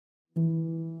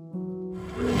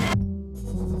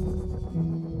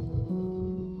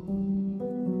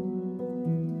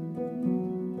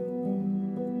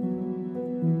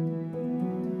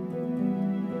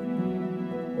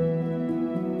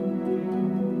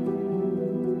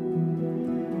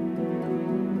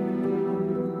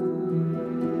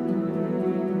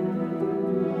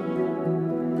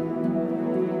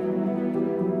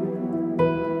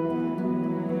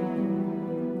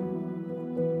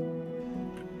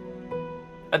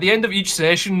At the end of each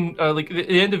session, like at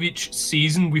the end of each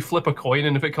season, we flip a coin,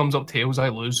 and if it comes up tails, I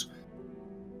lose.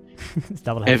 It's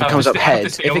double If head. it comes up head,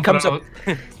 if it comes up,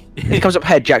 if it comes up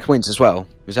head, Jack wins as well.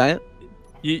 Is that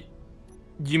it?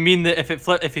 You mean that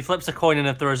if he flips a coin and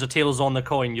if there is a tails on the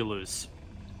coin, you lose?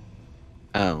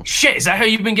 Oh. Shit! Is that how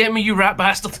you've been getting me, you rat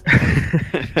bastard?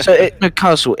 So, no,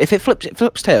 Castle. If it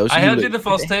flips tails. I you heard lose. it the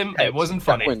first time. It wasn't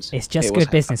funny. It's just good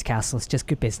business, Castle. It's just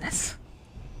good business.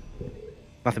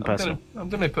 Nothing personal. I'm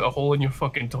gonna put a hole in your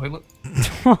fucking toilet.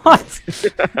 What?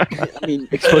 I mean,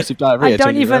 explosive diarrhea. I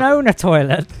don't even own a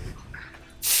toilet.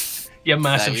 You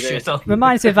massive shitter.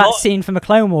 Reminds me of that scene from the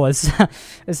Clone Wars.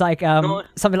 It's like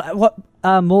something like what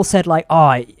Maul said, like,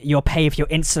 "Oh, you'll pay for your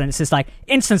insolence." It's like,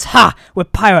 insolence, ha! We're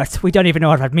pirates. We don't even know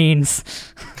what that means.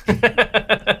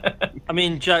 I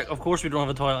mean, Jack, of course we don't have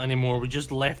a toilet anymore. We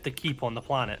just left the keep on the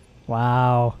planet.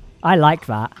 Wow, I like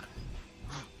that.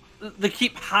 The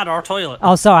keep had our toilet.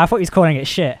 Oh, sorry, I thought he was calling it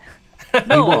shit.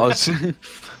 No, He was.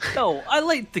 no, I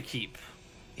liked the keep.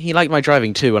 He liked my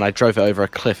driving too, and I drove it over a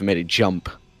cliff and made it jump.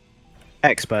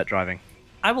 Expert driving.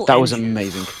 I will. That was end you.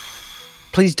 amazing.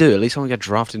 Please do. At least I won't get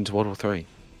drafted into World War 3.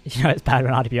 You know it's bad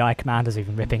when RWI commanders are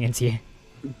even ripping into you.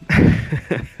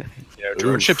 Yeah,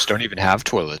 drone ships don't even have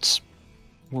toilets.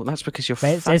 Well, that's because you're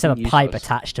They just have a fucking pipe useless.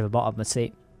 attached to the bottom of the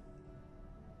seat.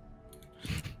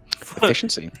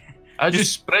 Efficiency. I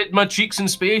just spread my cheeks in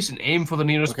space and aim for the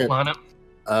nearest planet.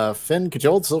 Finn, could you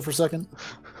hold still for a second?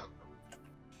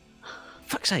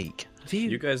 Fuck's sake. Have you...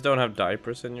 You guys don't have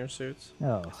diapers in your suits?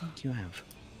 Oh. What do you have?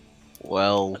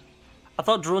 Well... I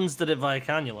thought drones did it via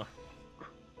cannula.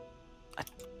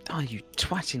 Oh, you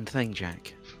twatting thing,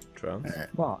 Jack. Drones? Right.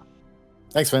 What?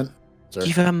 Thanks, Finn. Sorry.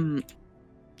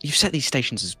 You've set these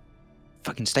stations as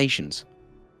fucking stations.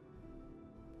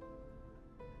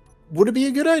 Would it be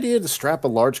a good idea to strap a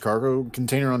large cargo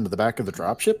container onto the back of the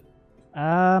dropship?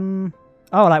 Oh,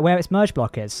 like where its merge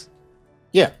block is?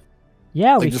 Yeah.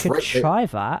 Yeah, Like we just could right there. try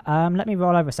that. Let me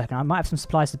roll over a second. I might have some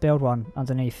supplies to build one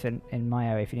underneath in my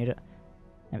area if you need it.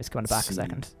 Maybe let's go on the back a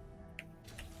second.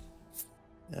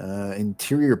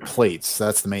 Interior plates,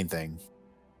 that's the main thing.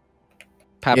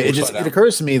 Pab, Yeah, it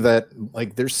occurs to me that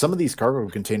like there's some of these cargo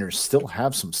containers still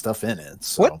have some stuff in it.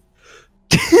 So. What?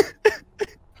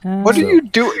 What are you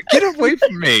doing? Get away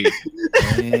from me!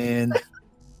 And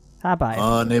How about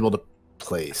unable to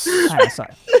place. Hang on,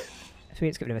 sorry.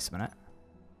 Let's get rid of this a minute.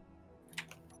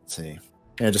 Let's see.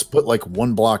 Yeah, just put like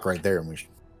one block right there and we should...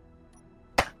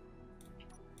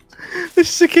 This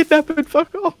is a kidnapping,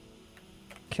 fuck off.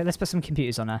 Okay, let's put some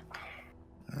computers on there.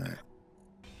 Alright.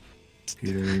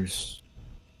 Computers.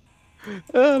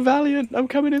 Valiant, I'm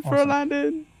coming in for a Awesome.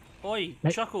 landing. Oi,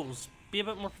 Chuckles, be a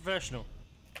bit more professional.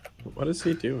 What is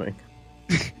he doing?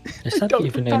 Is that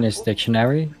even in his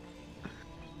dictionary?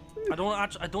 I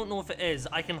don't know if it is.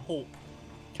 I can hope.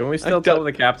 Can we still tell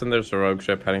the captain there's a rogue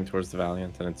ship heading towards the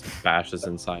Valiant and its bashes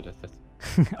inside of it?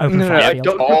 Open No, fire I field.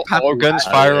 don't- All guns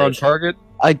fire on target.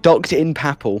 I docked in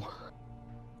Papel.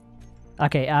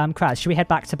 Okay, Kraz, should we head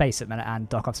back to base at a minute and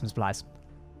dock off some supplies?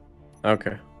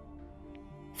 Okay.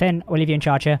 Finn, we'll leave you in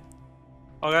charge here.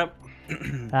 Okay.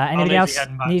 Anybody be else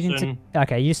heading back needing soon. to...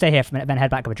 Okay, you stay here for a minute, then head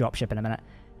back to a dropship in a minute.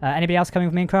 Anybody else coming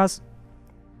with me and Kraz?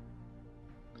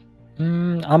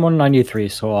 I'm on 93,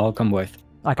 so I'll come with.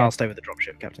 Okay. I'll stay with the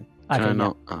dropship, Captain. Okay, Can I yeah.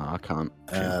 not? Oh, I can't.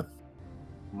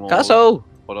 Castle!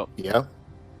 What up? Yeah.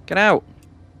 Get out.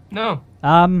 No.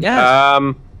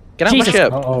 Yeah. Get out Jesus. my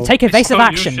ship. Uh-oh. Take evasive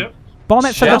not your action. ship. Bomb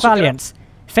it for the Shit. Valiant.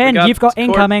 Finn, got you've got court-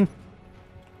 incoming.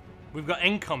 We've got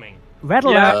incoming. Red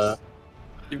Yeah. alert.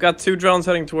 You've got 2 drones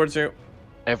heading towards you.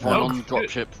 Everyone Oh, on the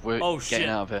dropship, we're Oh, getting shit.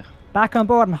 out of here. Back on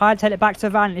board and hightail it back to the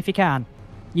Valiant if you can.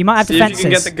 You might have See if you defenses.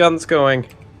 can get the guns going.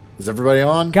 Is everybody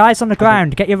on? Guys on the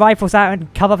ground, get your rifles out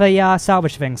and cover the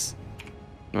salvage things.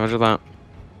 Roger that.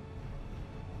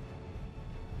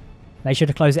 Make sure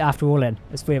to close it after we're all in.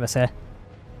 There's 3 of us here.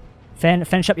 Finn,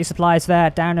 finish up your supplies there.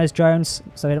 Down those drones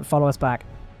so they don't follow us back.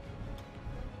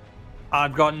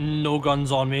 I've got no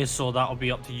guns on me, so that'll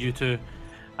be up to you two.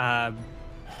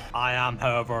 I am,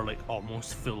 however, like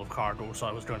almost full of cargo, so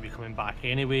I was going to be coming back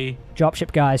anyway.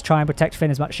 Dropship guys, try and protect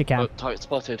Finn as much as you can. Oh, target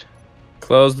spotted.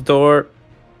 Close the door.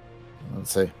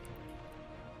 Let's see.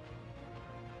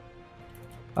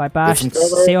 Alright, Bash,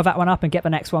 seal that one up and get the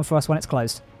next one for us when it's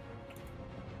closed.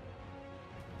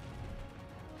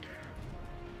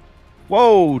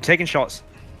 Whoa, taking shots.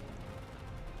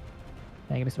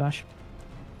 Thank you, Mr. Bash.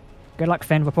 Good luck,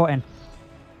 Finn. Reporting.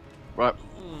 Right.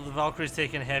 The Valkyrie's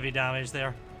taking heavy damage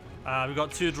there. We've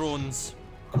got 2 drones.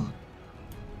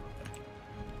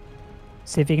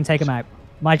 See if you can take them out.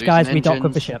 My guys, we dock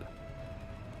with the ship.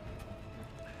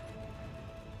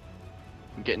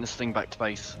 I'm getting this thing back to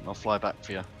base. I'll fly back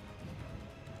for you.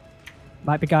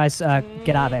 Might be guys,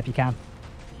 get out of there if you can.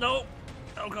 No!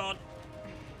 Oh god.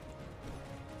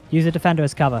 Use the defender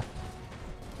as cover.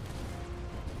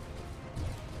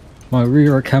 My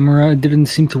rear camera didn't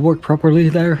seem to work properly I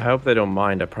there. hope they don't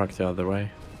mind. I parked the other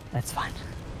way. That's fine.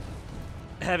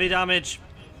 Heavy damage.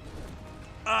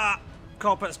 Ah!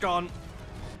 Cockpit's gone.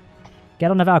 Get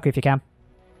on the Valkyrie if you can.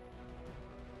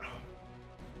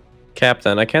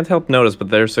 Captain, I can't help notice, but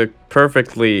there's a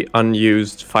perfectly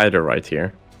unused fighter right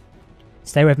here.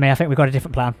 Stay with me. I think we've got a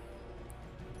different plan.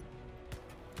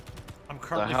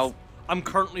 I'm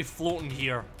currently floating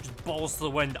here. Just balls to the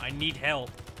wind. I need help.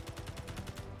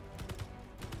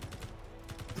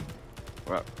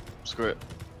 Right. Screw it.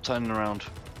 Turning around.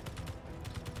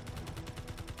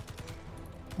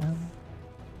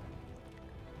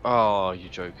 Oh, you're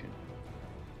joking.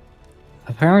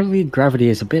 Apparently, gravity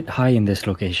is a bit high in this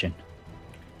location.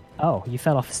 Oh, you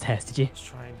fell off the stairs, did you? Let's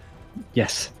try and...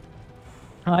 Yes.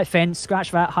 Alright, Finn, scratch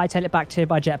that. Hightail it back to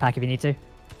by jetpack if you need to.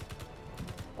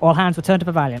 All hands return to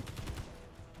the Valiant.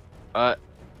 Bash,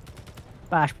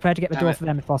 prepare to get the door for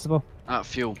them if possible. Out of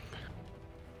fuel.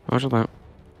 Roger that.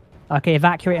 Okay,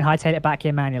 evacuate and hightail it back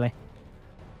here manually.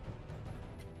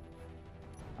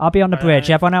 I'll be on the bridge.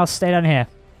 Everyone else stay down here.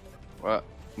 Right.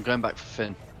 I'm going back for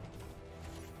Finn.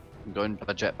 I'm going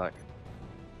by jetpack.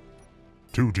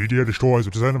 2 GDA destroyers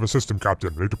at the end of the system,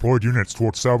 Captain. They deployed units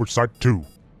towards Salvage Site 2.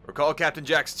 Recall Captain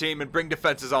Jack's team and bring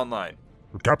defenses online.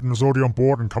 The Captain is already on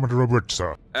board and coming to the bridge,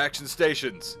 sir. Action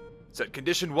stations. Set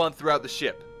condition 1 throughout the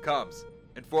ship. Comms.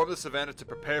 Inform the Savannah to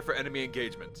prepare for enemy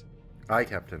engagement. Aye,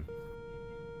 Captain.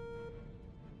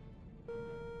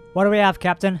 What do we have,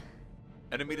 Captain?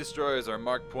 Enemy destroyers are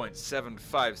marked point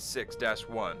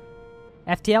 756-1.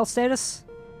 FTL status?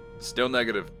 Still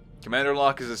negative. Commander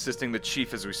Locke is assisting the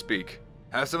Chief as we speak.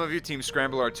 Have some of your team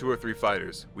scramble our 2 or 3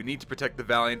 fighters. We need to protect the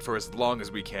Valiant for as long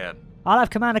as we can. I'll have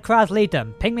Commander Kraz lead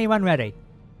them. Ping me when ready.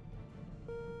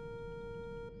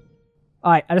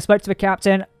 Alright, I just spoke to the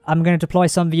captain. I'm going to deploy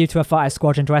some of you to a fighter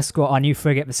squadron to escort our new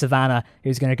frigate, the Savannah,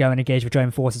 who's going to go and engage with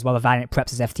German forces while the Valiant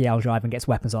preps his FTL drive and gets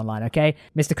weapons online, okay?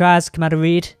 Mr. Kraz, Commander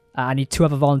Reed, I need 2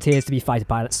 other volunteers to be fighter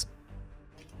pilots.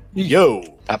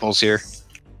 Yo! Apple's here.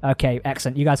 Okay,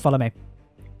 excellent. You guys follow me.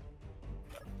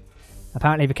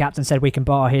 Apparently the captain said we can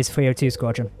borrow his 302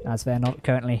 squadron, as they're not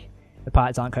currently... The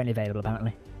pilots aren't currently available,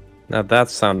 apparently. Now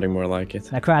that's sounding more like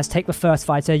it. Now, Kraz, take the first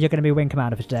fighter. You're going to be wing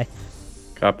commander for today.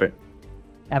 Copy.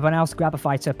 Everyone else, grab a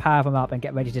fighter, power them up, and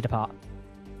get ready to depart.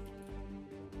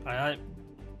 Aye, aye.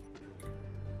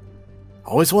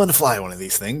 Always wanted to fly one of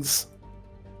these things.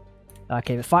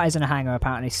 Okay, the fighters in a hangar are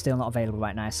apparently still not available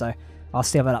right now, so I'll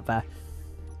seal that up there.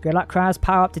 Good luck, Kraz.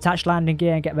 Power up, detach landing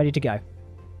gear, and get ready to go.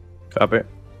 Copy.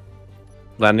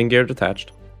 Landing gear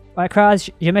detached. Right, Kraz,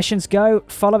 your missions go.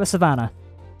 Follow the Savannah.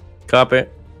 Copy.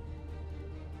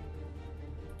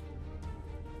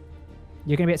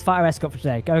 You're going to be its fighter escort for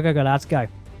today. Go, go, go, lads, go.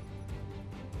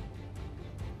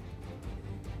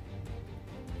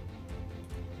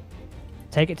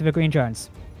 Take it to the green drones.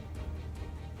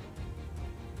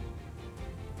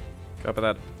 Copy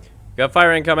that. Got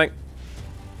fire incoming.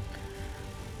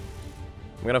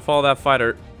 I'm gonna follow that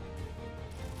fighter.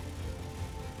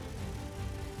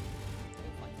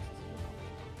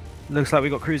 Looks like we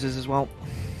got cruisers as well.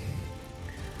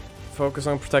 Focus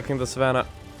on protecting the Savannah.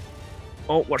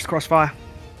 Oh, watch the crossfire.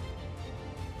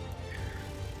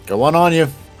 Go on you.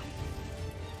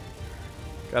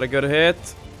 Got a good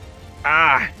hit.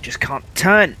 Ah, just can't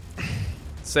turn.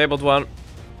 Disabled one.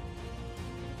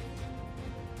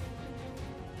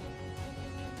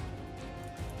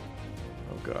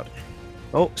 Oh god.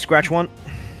 Oh, scratch one.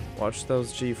 Watch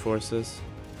those G-forces.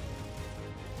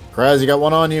 Kraz, you got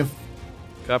one on you.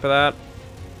 Copy that.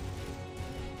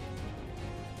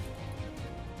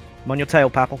 I'm on your tail,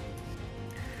 Papple.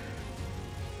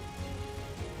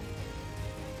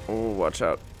 Oh, watch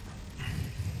out.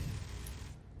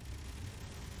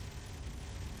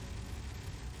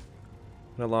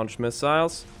 Gonna launch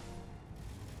missiles.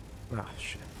 Ah,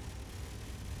 shit.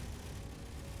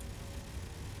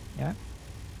 Yeah.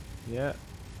 Yeah.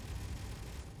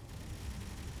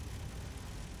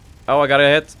 Oh, I got a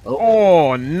hit.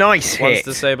 Oh, nice hit. One's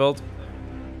disabled.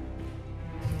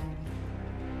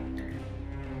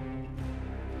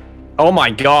 Oh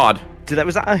my god.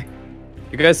 Was that?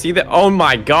 You guys see that? Oh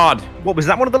my god. What was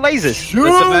that? One of the lasers?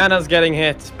 The Savannah's getting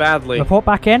hit badly. Report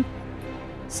back in.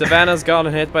 Savannah's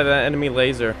gotten hit by the enemy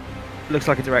laser. Looks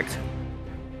like a direct.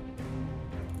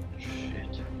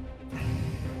 Shit.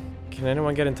 Can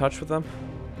anyone get in touch with them?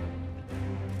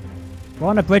 We're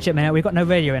on a bridge at the minute. We've got no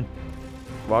radio in.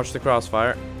 Watch the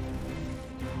crossfire.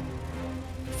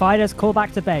 Fighters, call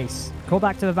back to base. Call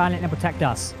back to the Valiant and protect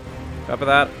us. Copy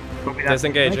that. Copy that.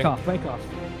 Disengaging. Break off, break off.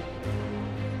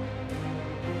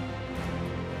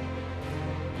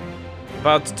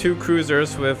 About 2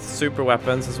 cruisers with super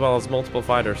weapons as well as multiple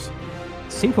fighters.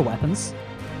 Super weapons?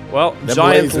 Well, Them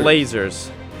giant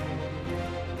lasers.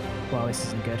 lasers. Well, this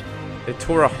isn't good. They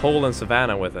tore a hole in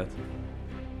Savannah with it.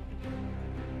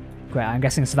 Great, I'm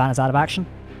guessing Savannah's out of action.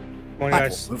 Come on,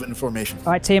 guys. Move in formation.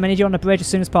 Alright, team, I need you on the bridge as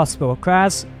soon as possible.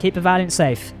 Kraz, keep the Valiant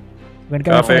safe. We're gonna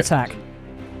go in for an attack.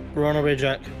 We're on our way,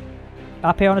 Jack.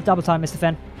 Up here on a double time, Mr.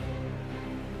 Finn.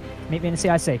 Meet me in the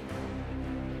CIC.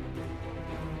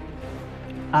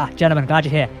 Ah, gentlemen, glad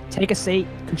you're here. Take a seat,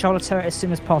 control the turret as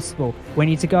soon as possible. We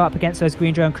need to go up against those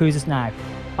green drone cruisers now.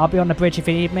 I'll be on the bridge if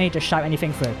you need me, just shout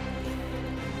anything through.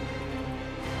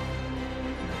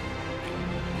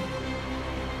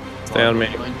 Stay on me.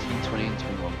 19, 20, and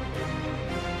 21.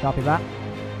 Copy that.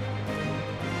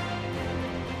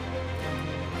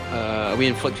 Are we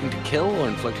inflicting to kill or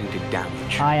inflicting to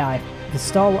damage? Aye, aye.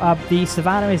 The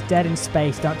Savannah is dead in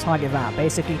space, don't target that.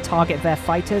 Basically, target their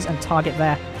fighters and target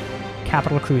their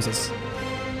capital cruisers.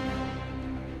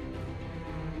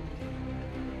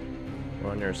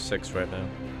 We're on your 6 right now.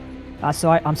 That's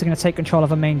alright, I'm still going to take control of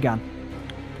the main gun.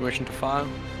 Permission to fire?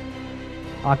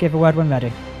 I'll give a word when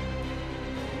ready.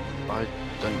 I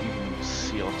don't even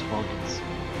see our targets.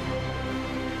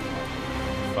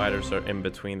 Fighters are in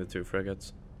between the 2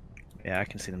 frigates. Yeah, I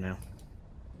can see them now.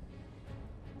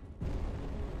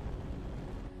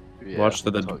 Yeah, Watch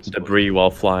the debris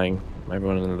while flying.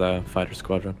 Everyone in the fighter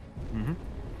squadron.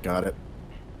 Got it.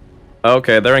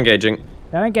 Okay, they're engaging.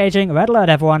 They're engaging. Red alert,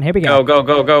 everyone. Here we go. Go,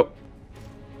 go, go, go.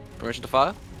 Permission to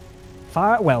fire?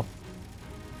 Fire at will.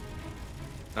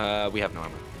 We have no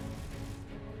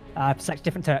ammo. Select a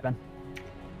different turret then.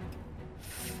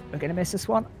 We're going to miss this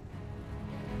one.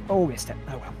 Oh, missed it.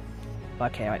 Oh well.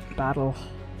 Okay, right. Battle.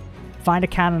 Find a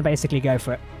cannon and basically go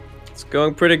for it. It's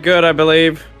going pretty good, I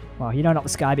believe. Well, you know not the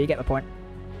sky, but you get the point.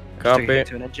 Copy.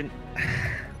 To an engine.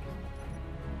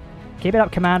 Keep it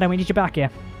up, Commander. We need you back here.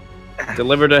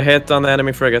 Delivered a hit on the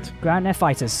enemy frigate. Ground their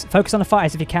fighters. Focus on the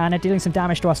fighters if you can. They're dealing some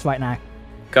damage to us right now.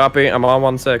 Copy, I'm on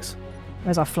 1-6.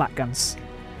 Where's our flat guns?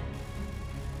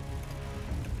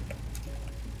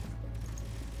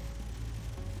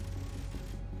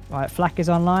 Right, flak is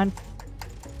online.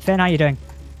 Finn, how you doing?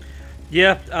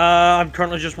 Yeah, I'm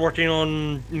currently just working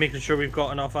on making sure we've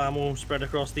got enough ammo spread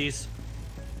across these.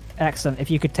 Excellent. If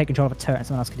you could take control of a turret and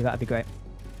someone else could do that, that'd be great.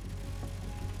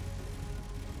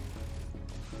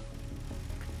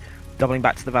 Doubling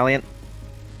back to the Valiant.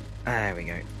 There we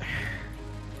go.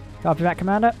 Copy that,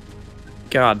 Commander.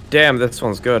 God damn, this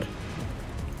one's good.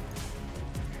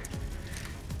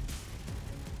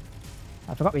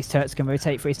 I forgot these turrets can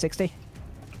rotate 360.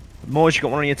 Moors, you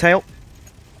got one on your tail?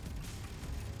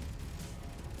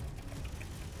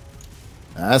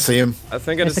 I see him. I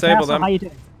think I Mr. disabled Castle, them. how you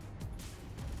doing?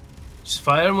 Just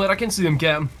fire them where I can see them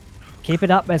get them. Keep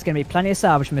it up. There's going to be plenty of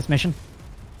salvage from this mission.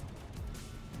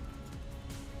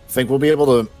 Think we'll be able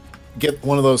to get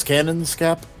one of those cannons,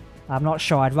 Cap? I'm not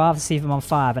sure. I'd rather see them on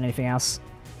fire than anything else.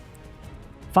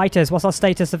 Fighters, what's our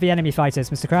status of the enemy fighters,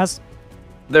 Mr. Kraz?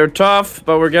 They're tough,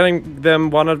 but we're getting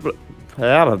them one at... I'm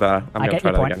gonna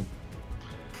try that again.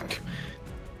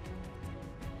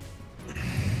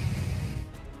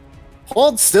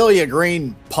 Hold still, you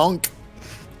green punk.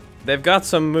 They've got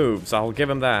some moves, I'll give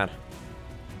them that.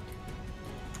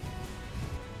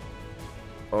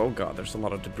 Oh god, there's a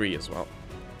lot of debris as well.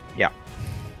 Yeah.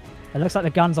 It looks like the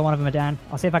guns on one of them are down.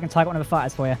 I'll see if I can target one of the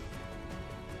fighters for you.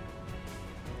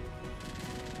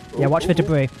 Yeah, watch the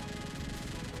debris.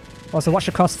 Also, watch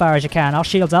the crossfire as you can. Our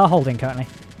shields are holding currently.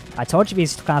 I told you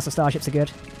these class of starships are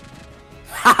good.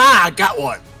 Haha, got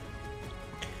one.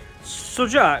 So,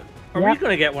 Jack, are Yeah. we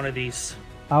going to get one of these?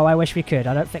 Oh, I wish we could.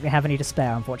 I don't think they have any to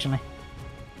spare, unfortunately.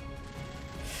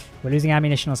 We're losing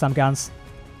ammunition on some guns.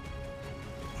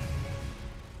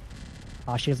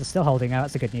 Our shields are still holding though,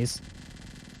 that's the good news.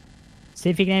 See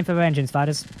if you can aim for the engines,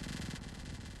 fighters.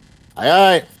 Aye,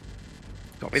 aye.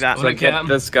 Copy that. So get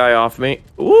this guy off me.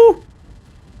 Ooh!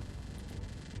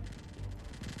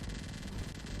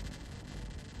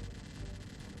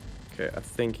 Okay, I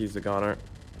think he's a goner.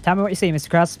 Tell me what you see, Mr.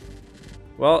 Kraz.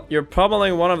 Well, you're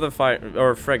pummeling one of the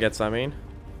frigates, I mean.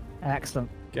 Excellent.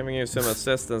 Giving you some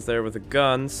assistance there with the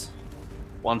guns.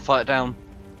 One fighter down.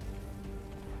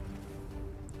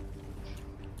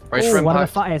 Ooh, one of the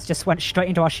fighters just went straight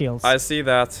into our shields. I see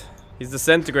that. He's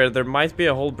disintegrated. There might be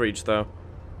a hull breach, though.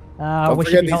 We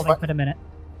should be holding for a minute.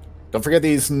 Don't forget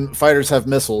these fighters have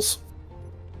missiles.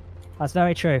 That's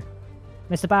very true.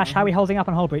 Mr. Bash, how are we holding up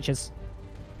on hull breaches?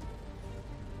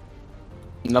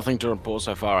 Nothing to report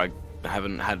so far. I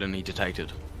haven't had any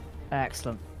detected.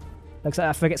 Excellent. Looks like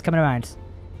that frigate's coming around.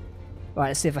 Right,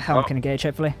 let's see if a helm can engage,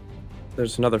 hopefully.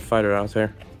 There's another fighter out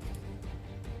there.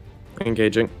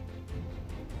 Engaging.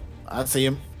 I see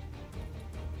him.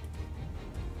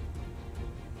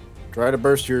 Try to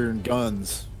burst your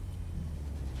guns.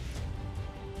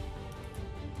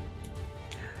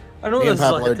 I know this is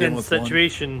like a tense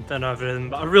situation and everything,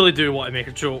 but I really do want to make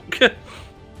a joke.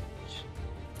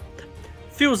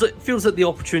 feels like the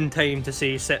opportune time to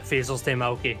say set phasers to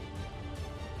Malky.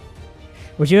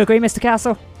 Would you agree, Mr.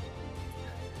 Castle?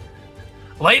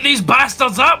 Light these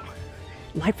bastards up!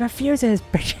 Like their fuses,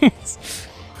 bitches.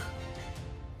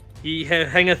 He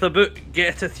hangeth about,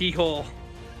 getteth he haul.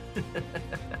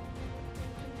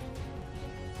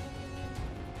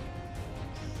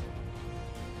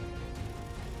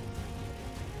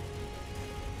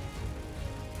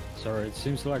 Sorry, it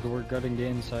seems like we're gutting the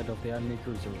inside of the enemy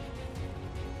cruiser.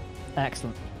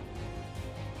 Excellent.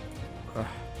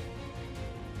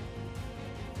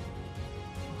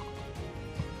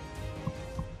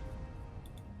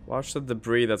 Watch the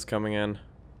debris that's coming in.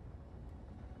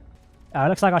 It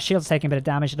looks like our shield's taking a bit of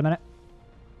damage at the minute.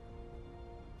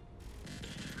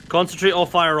 Concentrate all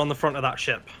fire on the front of that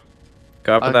ship.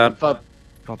 Copy that.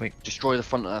 Copy. Destroy the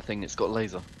front of that thing, it's got a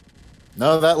laser.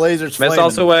 No, that laser's flaming.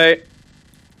 Missiles away.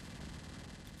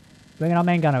 Bringing our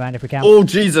main gun around if we can. Oh,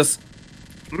 Jesus.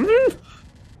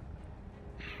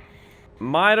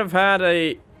 Might have had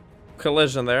a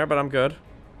collision there, but I'm good.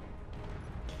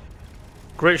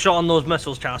 Great shot on those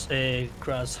missiles,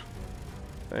 Kraz.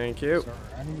 Thank you.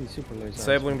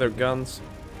 Disabling their guns.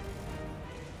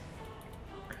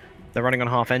 They're running on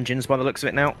half engines by the looks of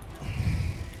it now.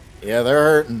 Yeah, they're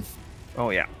hurting. Oh,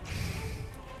 yeah.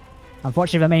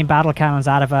 Unfortunately, the main battle cannon's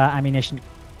out of ammunition.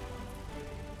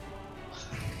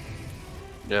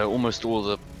 Yeah, almost all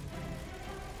the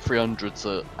 300s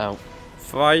are out.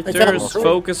 Fighters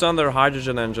focus on their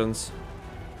hydrogen engines.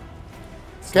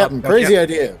 Captain, crazy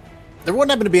idea. There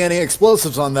wouldn't happen to be any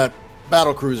explosives on that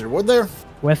battle cruiser, would there?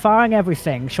 We're firing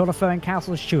everything, short of throwing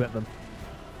Castle's shoe at them.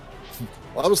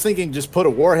 Well, I was thinking just put a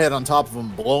warhead on top of them,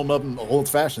 blow them up in the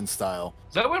old-fashioned style.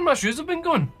 Is that where my shoes have been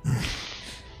going?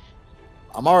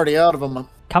 I'm already out of them.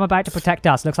 Come about to protect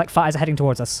us. Looks like fighters are heading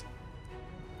towards us.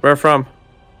 Where from?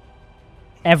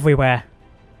 Everywhere.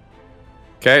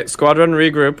 Okay, squadron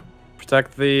regroup.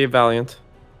 Protect the Valiant.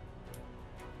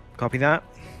 Copy that.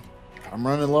 I'm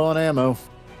running low on ammo.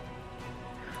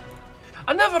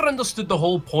 I never understood the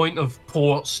whole point of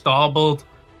port starboard.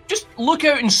 Just look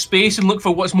out in space and look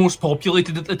for what's most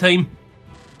populated at the time.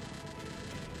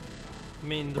 I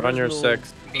mean, Run your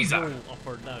 6. These are up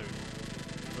or down.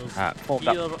 There's Hold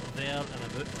here, up. there,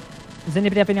 and about. Does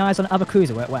anybody have any eyes on the other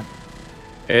cruiser where it went?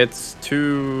 It's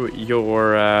to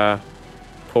your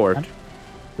port.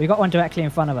 We got one directly in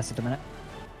front of us at the minute.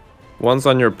 One's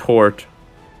on your port.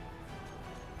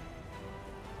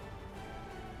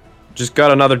 Just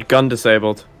got another gun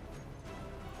disabled.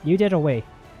 You did or we?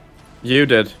 You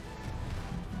did.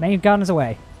 Main gun is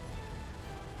away.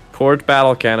 Port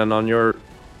battle cannon on your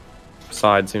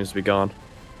side seems to be gone.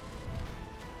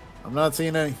 I'm not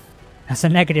seeing any. That's a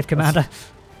negative, Commander.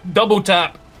 double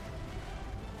tap.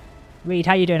 Reed,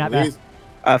 how you doing out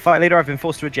there? Fight leader, I've been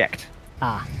forced to eject.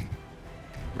 Ah.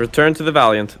 Return to the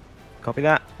Valiant. Copy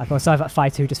that. I thought sorry that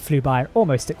Fight 2 just flew by and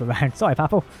almost stick around. Sorry,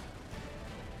 Papel.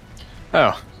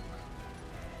 Oh.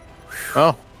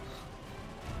 Oh.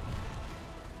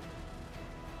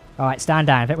 Alright, stand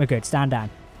down. I think we're good. Stand down.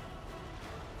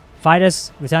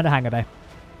 Fighters, return to hangar bay.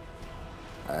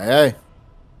 Hey.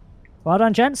 Well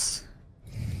done, gents.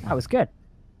 That was good.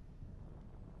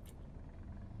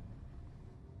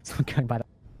 Someone going by the...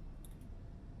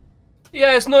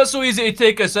 Yeah, it's not so easy to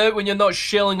take us out when you're not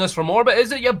shelling us from orbit,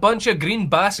 is it, you bunch of green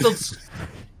bastards?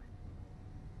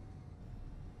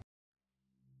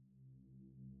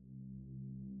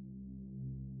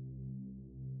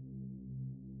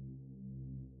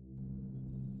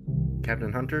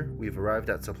 Captain Hunter, we've arrived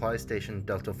at Supply Station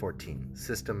Delta 14.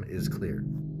 System is clear.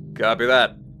 Copy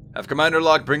that. Have Commander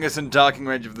Locke bring us in docking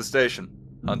range of the station.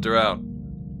 Hunter out.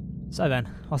 So then,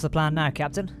 what's the plan now,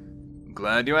 Captain?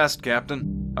 Glad you asked,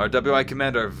 Captain. Our WI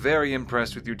Commander are very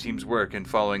impressed with your team's work in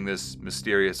following this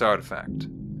mysterious artifact.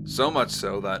 So much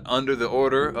so that under the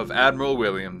order of Admiral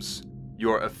Williams,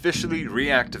 You're officially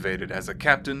reactivated as a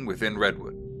captain within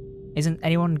Redwood. Isn't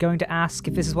anyone going to ask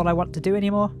if this is what I want to do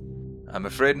anymore? I'm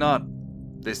afraid not.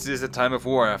 This is a time of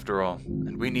war after all,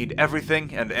 and we need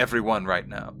everything and everyone right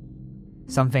now.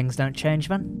 Some things don't change,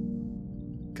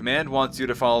 then? Command wants you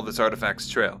to follow this artifact's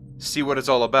trail, see what it's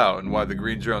all about and why the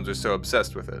green drones are so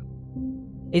obsessed with it.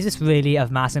 Is this really of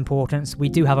mass importance? We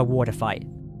do have a war to fight.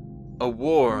 A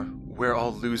war we're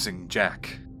all losing,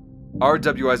 Jack.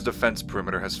 RWI's defense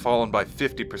perimeter has fallen by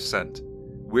 50%.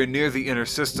 We're near the inner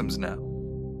systems now.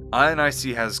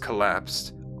 INIC has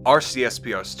collapsed,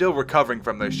 RCSP are still recovering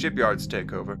from their shipyard's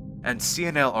takeover, and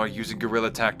CNL are using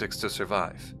guerrilla tactics to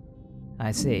survive.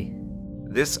 I see.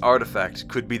 This artifact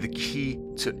could be the key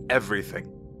to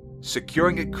everything.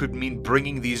 Securing it could mean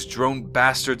bringing these drone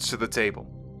bastards to the table.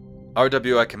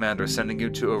 RWI Commander sending you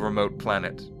to a remote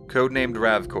planet, codenamed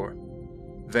Ravcor.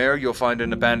 There you'll find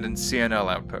an abandoned CNL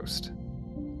outpost.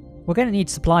 We're going to need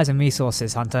supplies and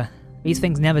resources, Hunter. These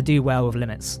things never do well with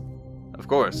limits. Of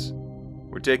course.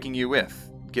 We're taking you with,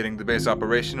 getting the base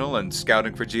operational and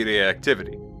scouting for GDA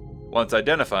activity. Once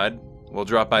identified, we'll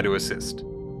drop by to assist.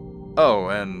 Oh,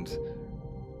 and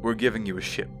we're giving you a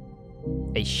ship.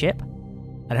 A ship?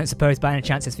 I don't suppose by any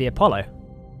chance it's the Apollo?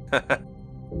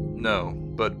 No,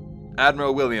 but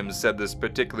Admiral Williams said this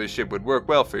particular ship would work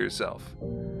well for yourself.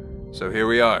 So here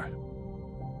we are.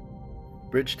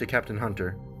 Bridge to Captain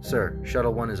Hunter. Sir,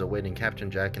 Shuttle 1 is awaiting Captain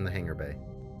Jack in the hangar bay.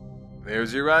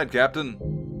 There's your ride,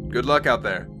 Captain. Good luck out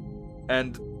there.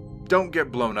 And don't get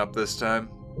blown up this time.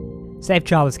 Safe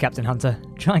travels, Captain Hunter.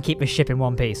 Try and keep the ship in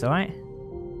one piece, alright?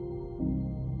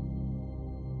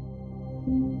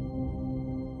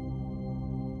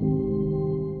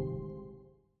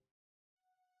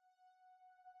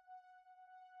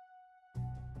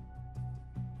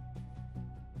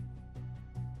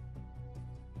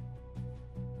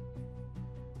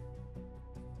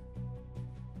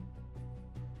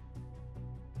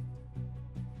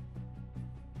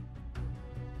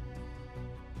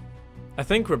 I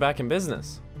think we're back in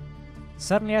business.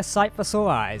 Certainly a sight for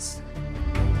sore eyes.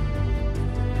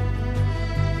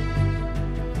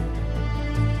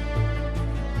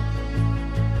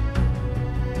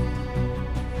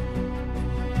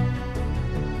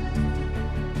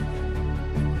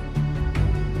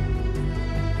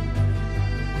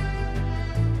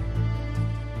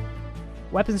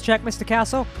 Weapons check, Mr.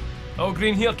 Castle. All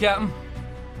green here, Captain.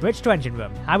 Bridge to engine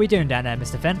room. How we doing down there,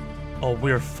 Mr. Finn? Oh,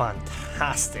 we're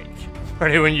fantastic.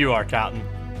 Ready when you are, Captain.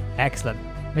 Excellent.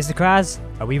 Mr. Kraz,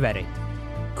 are we ready?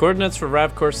 Coordinates for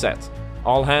Ravcor set.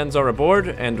 All hands are aboard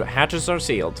and hatches are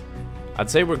sealed.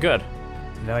 I'd say we're good.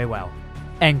 Very well.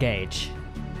 Engage.